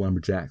and the heel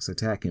lumberjacks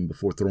attack him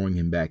before throwing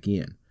him back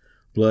in.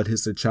 Blood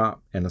hits a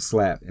chop and a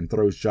slap and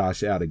throws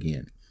Josh out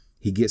again.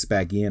 He gets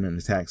back in and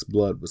attacks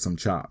Blood with some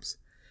chops.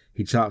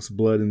 He chops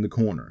Blood in the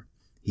corner.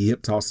 He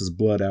hip tosses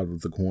Blood out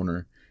of the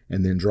corner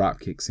and then drop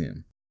kicks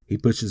him. He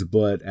pushes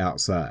Blood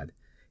outside.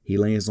 He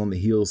lands on the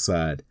heel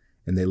side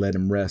and they let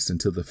him rest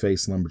until the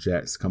face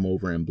lumberjacks come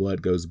over and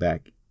Blood goes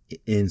back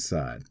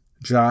inside.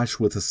 Josh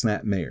with a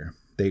snap mare.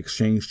 They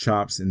exchange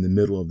chops in the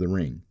middle of the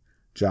ring.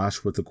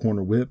 Josh with a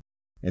corner whip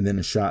and then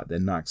a shot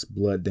that knocks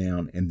Blood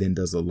down and then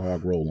does a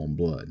log roll on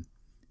Blood.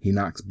 He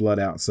knocks Blood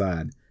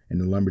outside and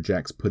the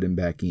lumberjacks put him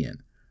back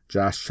in.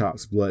 Josh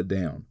chops Blood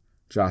down.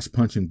 Josh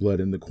punching Blood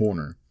in the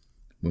corner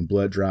when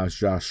Blood drives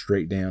Josh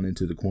straight down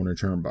into the corner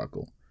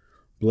turnbuckle.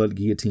 Blood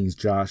guillotines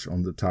Josh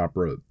on the top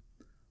rope.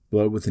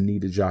 Blood with a knee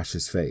to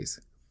Josh's face.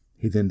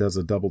 He then does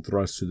a double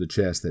thrust to the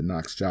chest that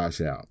knocks Josh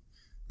out.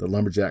 The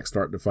lumberjacks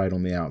start to fight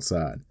on the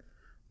outside.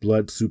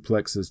 Blood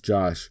suplexes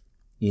Josh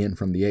in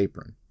from the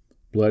apron.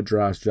 Blood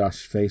drives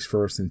Josh face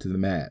first into the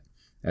mat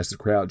as the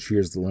crowd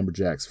cheers the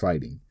lumberjacks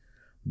fighting.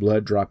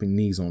 Blood dropping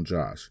knees on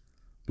Josh.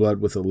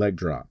 Blood with a leg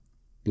drop.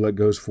 Blood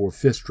goes for a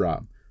fist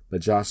drop,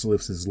 but Josh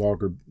lifts his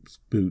logger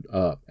boot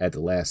up at the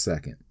last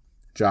second.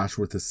 Josh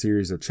with a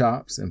series of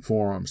chops and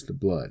forearms to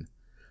Blood.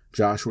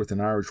 Josh with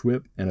an Irish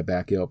whip and a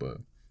back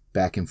elbow.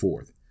 Back and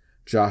forth.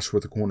 Josh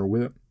with a corner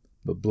whip,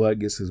 but Blood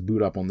gets his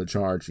boot up on the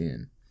charge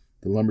in.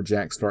 The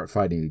lumberjacks start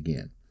fighting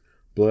again.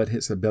 Blood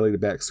hits a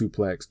belly-to-back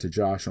suplex to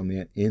Josh on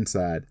the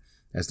inside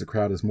as the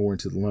crowd is more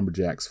into the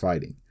lumberjacks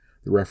fighting.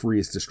 The referee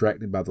is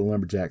distracted by the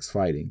lumberjacks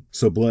fighting,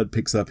 so Blood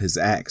picks up his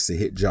axe to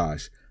hit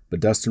Josh, but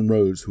Dustin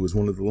Rhodes, who is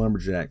one of the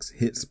lumberjacks,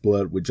 hits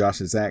Blood with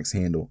Josh's axe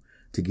handle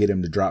to get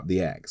him to drop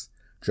the axe.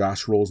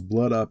 Josh rolls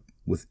Blood up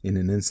in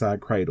an inside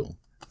cradle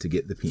to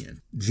get the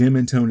pin. Jim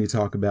and Tony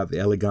talk about the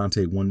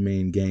Elegante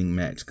one-man gang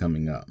match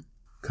coming up.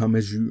 Come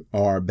As You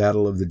Are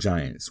Battle of the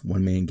Giants,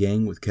 one-man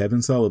gang with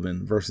Kevin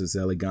Sullivan versus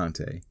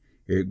Elegante.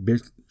 Eric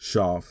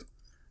Bischoff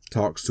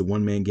talks to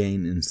one-man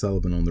gang and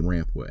Sullivan on the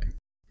rampway.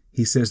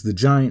 He says the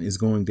Giant is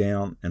going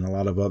down and a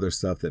lot of other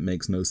stuff that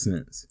makes no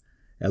sense.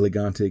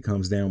 Elegante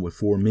comes down with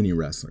 4 mini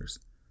wrestlers.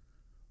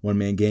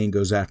 One-man gang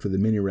goes after the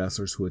mini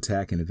wrestlers who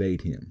attack and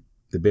evade him.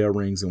 The bell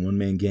rings and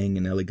one-man gang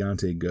and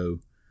Elegante go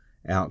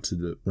out to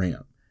the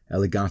ramp.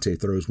 Elegante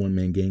throws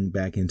one-man gang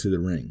back into the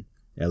ring.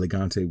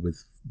 Elegante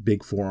with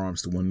big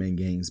forearms to one-man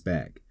gang's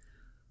back.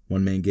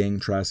 One-man gang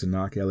tries to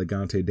knock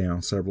Elegante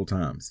down several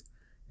times.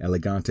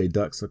 Elegante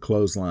ducks a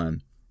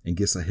clothesline and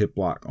gets a hip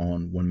lock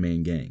on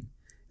one-man gang.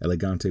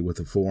 Elegante with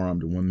a forearm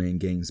to one-man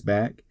gang's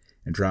back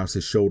and drives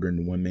his shoulder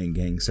into one-man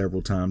gang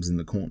several times in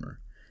the corner.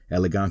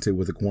 Elegante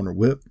with a corner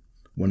whip.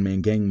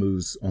 One-man gang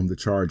moves on the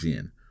charge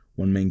in.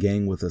 One-man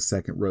gang with a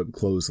second rope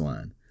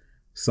clothesline.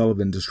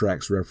 Sullivan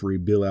distracts referee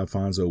Bill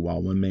Alfonso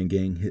while one-man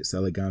gang hits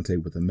Elegante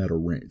with a metal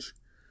wrench.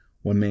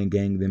 One-man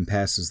gang then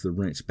passes the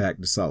wrench back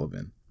to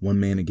Sullivan.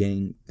 One-man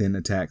gang then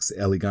attacks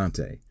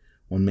Elegante.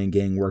 One-man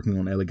gang working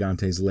on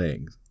Elegante's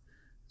legs.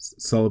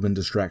 Sullivan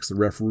distracts the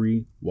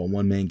referee while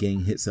one-man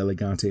gang hits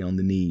Elegante on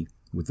the knee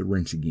with the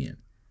wrench again.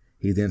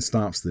 He then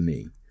stomps the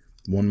knee.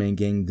 One-man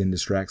gang then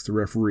distracts the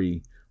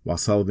referee while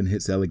Sullivan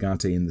hits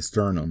Elegante in the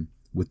sternum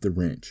with the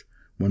wrench.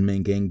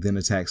 One-man gang then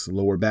attacks the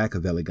lower back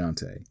of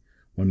Elegante.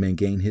 One-man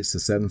gang hits the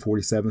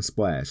 747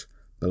 splash,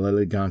 but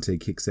Elegante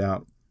kicks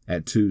out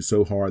at 2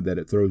 so hard that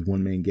it throws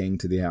one-man gang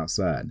to the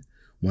outside.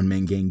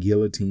 One-man gang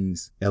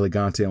guillotines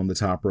Elegante on the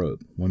top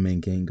rope. One-man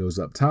gang goes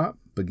up top,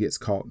 but gets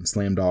caught and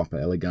slammed off by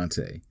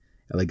Elegante.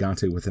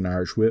 Elegante with an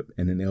Irish whip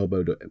and an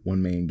elbow to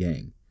one-man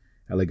gang.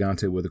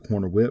 Elegante with a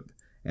corner whip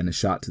and a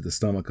shot to the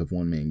stomach of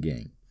one-man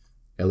gang.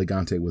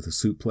 Elegante with a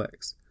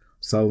suplex.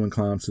 Sullivan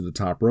climbs to the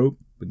top rope,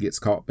 but gets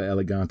caught by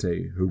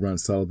Elegante, who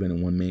runs Sullivan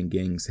and one-man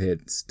gang's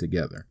heads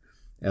together.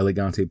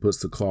 Elegante puts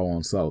the claw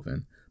on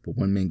Sullivan, but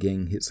one-man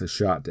gang hits a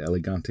shot to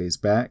Elegante's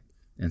back,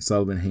 and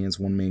Sullivan hands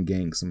one-man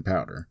gang some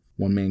powder.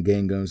 One-man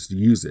gang goes to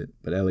use it,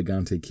 but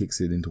Elegante kicks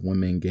it into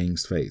one-man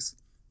gang's face.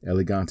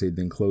 Elegante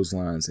then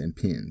clotheslines and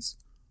pins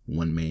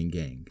one-man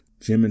gang.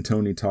 Jim and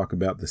Tony talk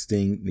about the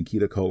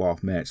Sting-Nikita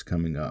Koloff match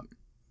coming up.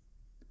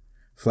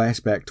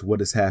 Flashback to what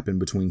has happened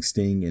between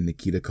Sting and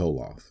Nikita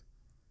Koloff.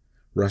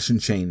 Russian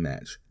chain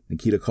match.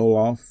 Nikita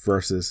Koloff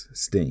versus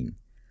Sting.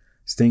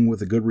 Sting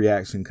with a good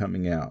reaction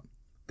coming out.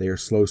 They are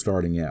slow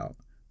starting out.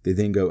 They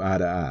then go eye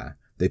to eye.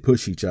 They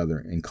push each other,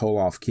 and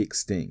Koloff kicks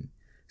Sting.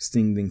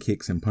 Sting then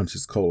kicks and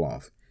punches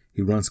Koloff.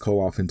 He runs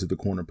Koloff into the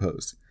corner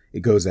post.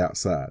 It goes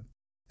outside.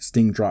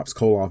 Sting drops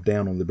Koloff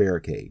down on the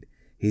barricade.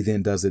 He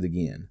then does it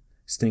again.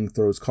 Sting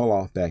throws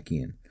Koloff back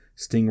in.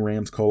 Sting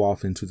rams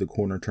Koloff into the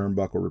corner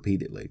turnbuckle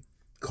repeatedly.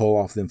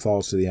 Koloff then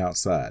falls to the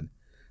outside.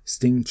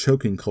 Sting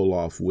choking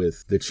Koloff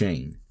with the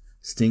chain.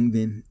 Sting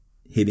then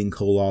hitting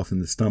Koloff in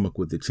the stomach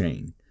with the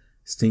chain.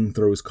 Sting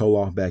throws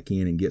Koloff back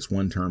in and gets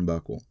one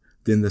turnbuckle,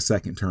 then the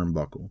second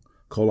turnbuckle.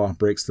 Koloff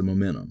breaks the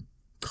momentum.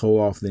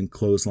 Koloff then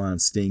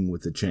clotheslines Sting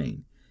with the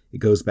chain. It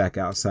goes back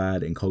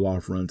outside and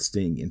Koloff runs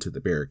Sting into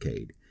the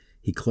barricade.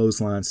 He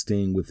clotheslines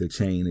Sting with the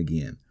chain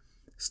again.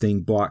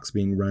 Sting blocks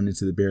being run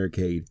into the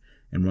barricade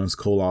and runs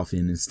Koloff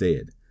in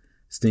instead.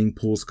 Sting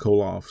pulls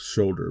Koloff's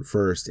shoulder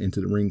first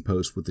into the ring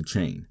post with the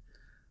chain.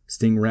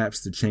 Sting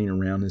wraps the chain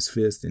around his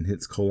fist and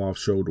hits Koloff's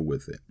shoulder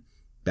with it.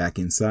 Back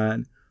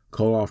inside,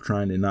 Koloff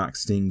trying to knock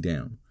Sting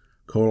down.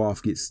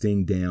 Koloff gets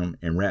Sting down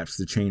and wraps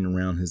the chain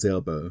around his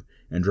elbow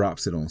and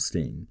drops it on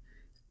Sting.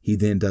 He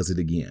then does it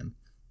again.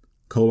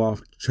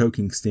 Koloff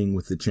choking Sting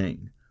with the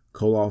chain.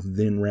 Koloff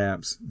then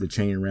wraps the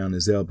chain around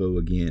his elbow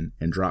again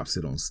and drops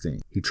it on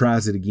Sting. He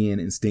tries it again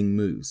and Sting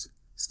moves.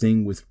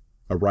 Sting with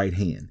a right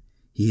hand.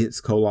 He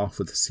hits Koloff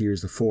with a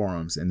series of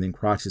forearms and then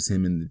crotches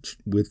him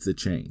with the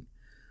chain.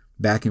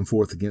 Back and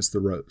forth against the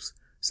ropes.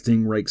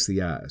 Sting rakes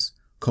the eyes.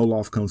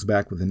 Koloff comes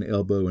back with an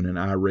elbow and an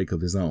eye rake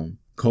of his own.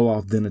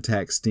 Koloff then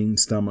attacks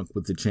Sting's stomach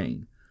with the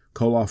chain.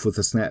 Koloff with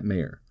a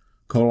snapmare.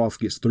 Koloff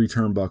gets 3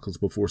 turnbuckles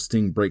before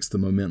Sting breaks the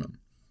momentum.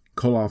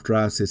 Koloff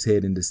drives his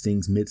head into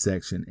Sting's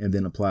midsection and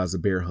then applies a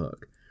bear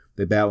hug.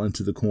 They battle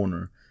into the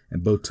corner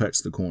and both touch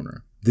the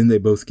corner. Then they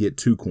both get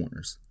 2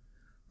 corners.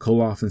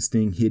 Koloff and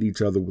Sting hit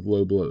each other with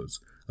low blows.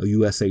 A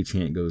USA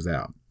chant goes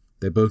out.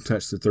 They both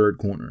touch the 3rd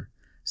corner.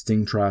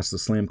 Sting tries to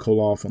slam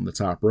Koloff on the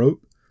top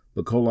rope,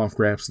 but Koloff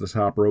grabs the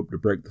top rope to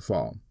break the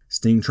fall.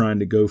 Sting trying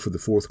to go for the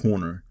 4th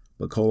corner,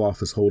 but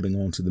Koloff is holding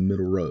on to the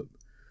middle rope.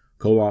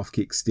 Koloff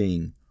kicks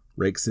Sting,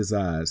 rakes his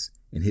eyes,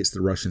 and hits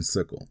the Russian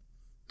sickle.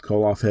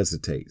 Koloff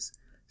hesitates.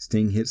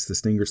 Sting hits the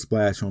Stinger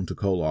Splash onto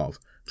Koloff,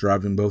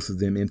 driving both of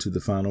them into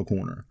the final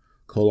corner.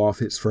 Koloff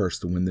hits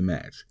first to win the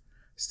match.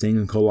 Sting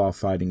and Koloff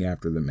fighting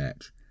after the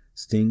match.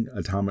 Sting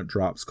atomic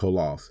drops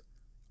Koloff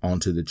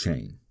onto the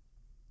chain.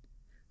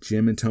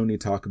 Jim and Tony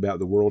talk about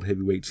the World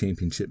Heavyweight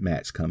Championship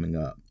match coming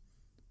up.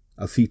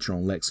 A feature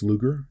on Lex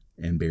Luger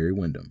and Barry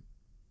Windham.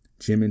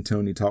 Jim and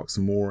Tony talk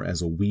some more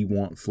as a "We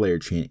Want Flair"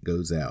 chant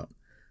goes out.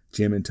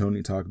 Jim and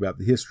Tony talk about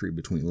the history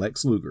between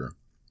Lex Luger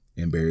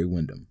and Barry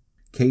Windham.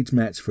 Cage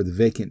match for the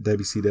vacant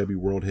WCW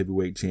World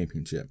Heavyweight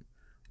Championship.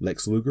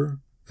 Lex Luger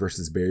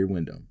versus Barry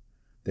Windham.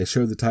 They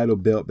show the title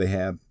belt they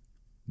have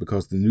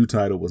because the new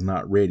title was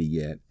not ready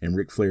yet and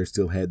Ric Flair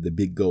still had the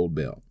big gold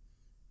belt.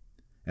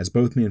 As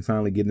both men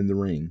finally get in the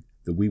ring,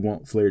 the "We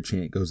Want Flair"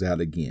 chant goes out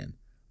again.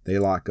 They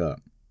lock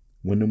up.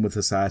 Windham with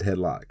a side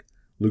headlock.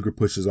 Luger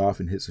pushes off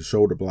and hits a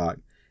shoulder block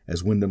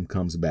as Windham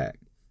comes back.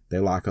 They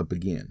lock up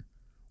again.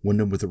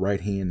 Windham with the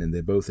right hand and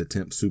they both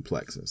attempt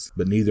suplexes,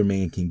 but neither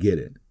man can get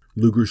it.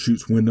 Luger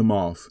shoots Windham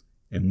off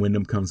and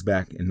Windham comes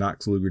back and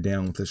knocks Luger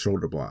down with a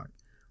shoulder block.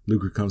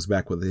 Luger comes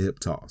back with a hip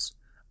toss.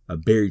 A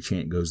Barry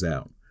chant goes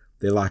out.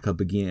 They lock up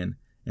again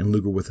and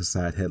Luger with a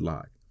side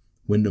headlock.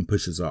 Windham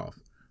pushes off.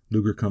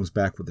 Luger comes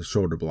back with a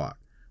shoulder block.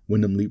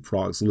 Windham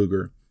leapfrogs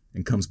Luger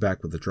and comes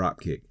back with a drop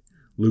kick.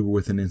 Luger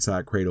with an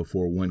inside cradle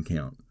for a 1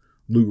 count.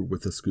 Luger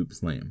with a scoop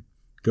slam.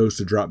 Goes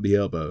to drop the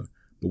elbow,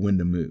 but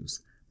Windham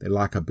moves. They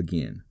lock up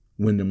again.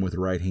 Windham with the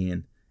right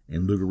hand,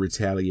 and Luger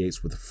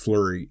retaliates with a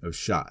flurry of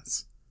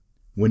shots.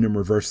 Windham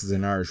reverses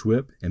an Irish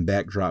whip and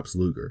backdrops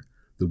Luger.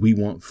 The "We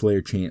Want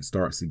Flair" chant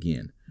starts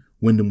again.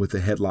 Windham with a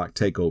headlock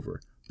takeover,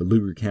 but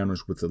Luger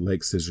counters with the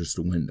leg scissors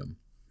to Windham.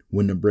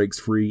 Windham breaks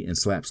free and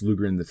slaps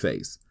Luger in the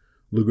face.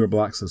 Luger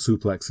blocks a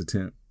suplex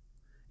attempt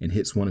and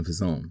hits one of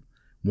his own.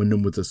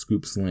 Windham with a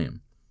scoop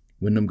slam.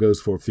 Windham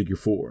goes for a figure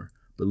 4,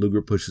 but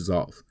Luger pushes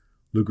off.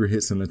 Luger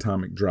hits an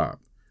atomic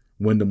drop.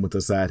 Windham with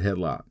a side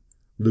headlock.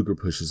 Luger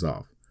pushes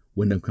off.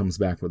 Windham comes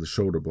back with a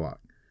shoulder block.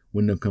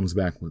 Windham comes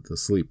back with a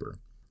sleeper.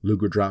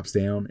 Luger drops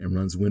down and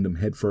runs Windham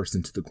headfirst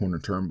into the corner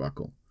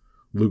turnbuckle.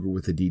 Luger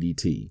with a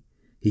DDT.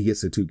 He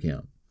gets a 2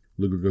 count.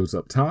 Luger goes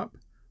up top,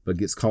 but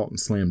gets caught and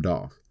slammed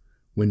off.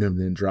 Windham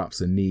then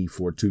drops a knee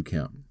for a 2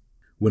 count.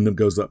 Windham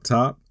goes up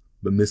top,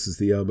 but misses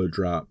the elbow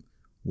drop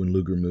when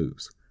Luger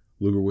moves.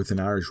 Luger with an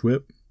Irish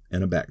whip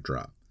and a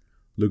backdrop.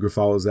 Luger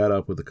follows that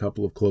up with a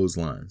couple of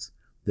clotheslines,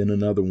 then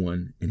another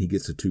one, and he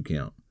gets a 2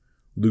 count.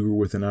 Luger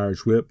with an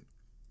Irish whip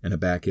and a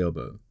back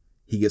elbow.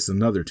 He gets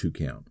another 2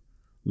 count.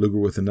 Luger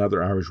with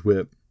another Irish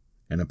whip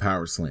and a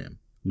power slam.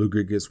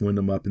 Luger gets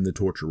Windham up in the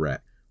torture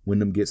rack.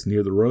 Windham gets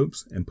near the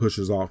ropes and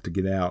pushes off to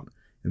get out,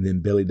 and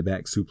then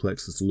belly-to-back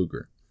suplexes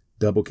Luger.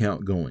 Double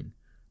count going.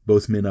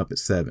 Both men up at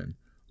 7.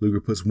 Luger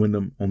puts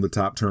Windham on the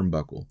top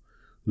turnbuckle.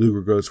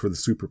 Luger goes for the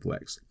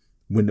superplex.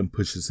 Windham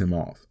pushes him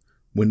off.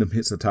 Windham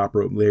hits a top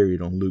rope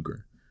lariat on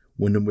Luger.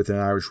 Windham with an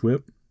Irish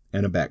whip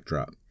and a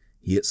backdrop.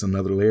 He hits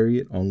another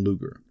lariat on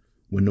Luger.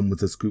 Windham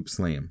with a scoop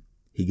slam.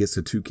 He gets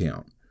a 2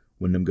 count.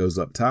 Windham goes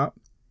up top.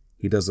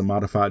 He does a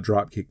modified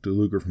drop kick to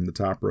Luger from the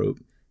top rope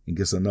and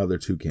gets another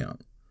 2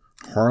 count.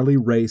 Harley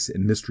Race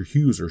and Mr.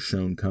 Hughes are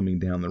shown coming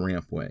down the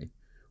rampway.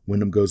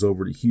 Windham goes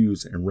over to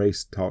Hughes and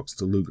Race talks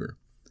to Luger.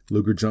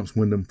 Luger jumps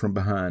Windham from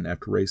behind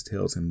after Race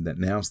tells him that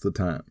now's the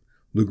time.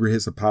 Luger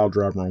hits a pile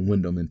driver on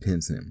Windham and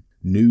pins him.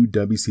 New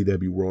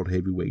WCW World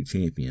Heavyweight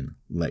Champion,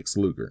 Lex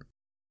Luger.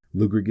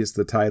 Luger gets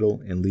the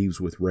title and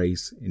leaves with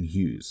Race and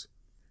Hughes.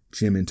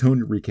 Jim and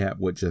Tony recap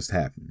what just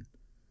happened.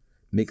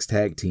 Mixed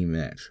tag team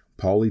match.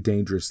 Paulie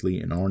Dangerously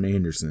and Arn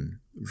Anderson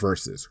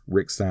versus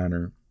Rick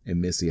Steiner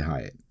and Missy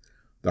Hyatt.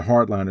 The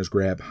Hardliners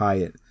grab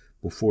Hyatt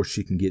before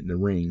she can get in the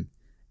ring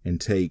and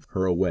take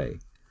her away.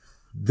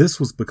 This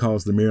was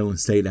because the Maryland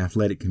State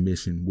Athletic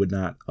Commission would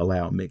not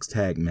allow mixed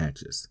tag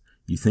matches.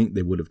 You think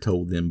they would have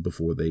told them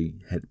before they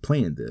had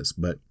planned this,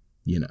 but,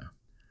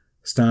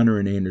 Steiner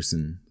and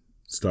Anderson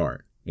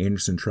start.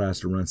 Anderson tries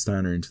to run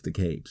Steiner into the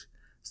cage.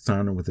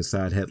 Steiner with a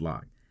side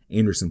headlock.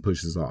 Anderson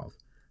pushes off.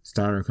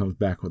 Steiner comes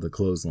back with a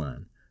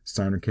clothesline.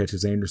 Steiner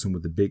catches Anderson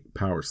with a big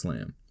power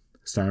slam.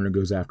 Steiner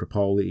goes after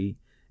Paulie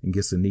and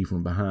gets a knee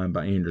from behind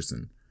by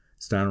Anderson.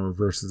 Steiner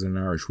reverses an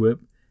Irish whip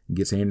and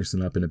gets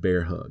Anderson up in a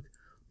bear hug.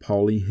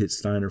 Paulie hits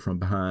Steiner from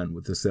behind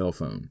with a cell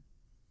phone.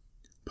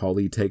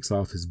 Paulie takes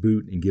off his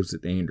boot and gives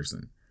it to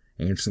Anderson.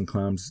 Anderson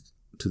climbs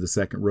to the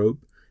second rope,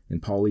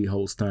 and Paulie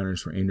holds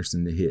Steiner's for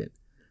Anderson to hit.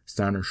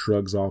 Steiner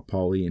shrugs off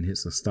Paulie and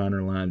hits a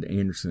Steiner line to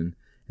Anderson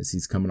as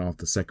he's coming off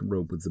the second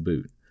rope with the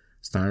boot.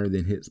 Steiner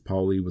then hits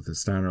Paulie with a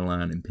Steiner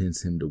line and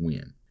pins him to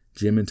win.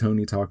 Jim and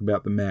Tony talk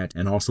about the match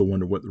and also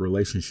wonder what the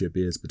relationship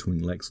is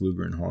between Lex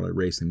Luger and Harley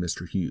Race and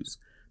Mr. Hughes.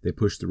 They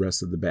push the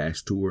rest of the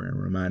Bash tour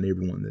and remind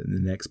everyone that the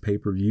next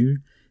pay-per-view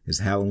is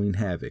Halloween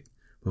Havoc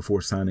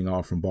before signing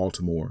off from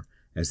Baltimore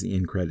as the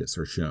end credits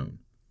are shown.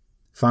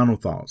 Final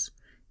thoughts.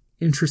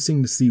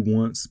 Interesting to see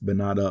once, but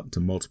not up to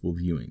multiple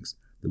viewings.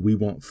 The We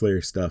Want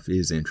Flair stuff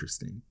is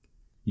interesting.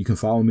 You can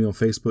follow me on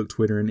Facebook,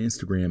 Twitter, and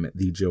Instagram at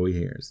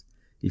TheJoeyHarris.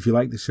 If you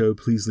like the show,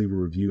 please leave a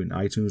review in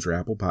iTunes or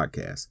Apple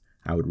Podcasts.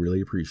 I would really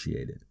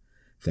appreciate it.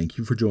 Thank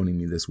you for joining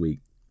me this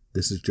week.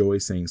 This is Joey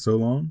saying so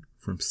long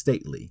from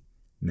stately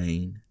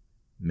Maine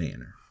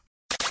Manor.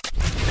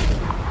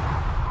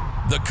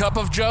 The Cup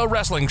of Joe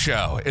Wrestling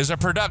Show is a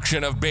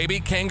production of Baby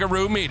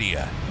Kangaroo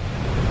Media.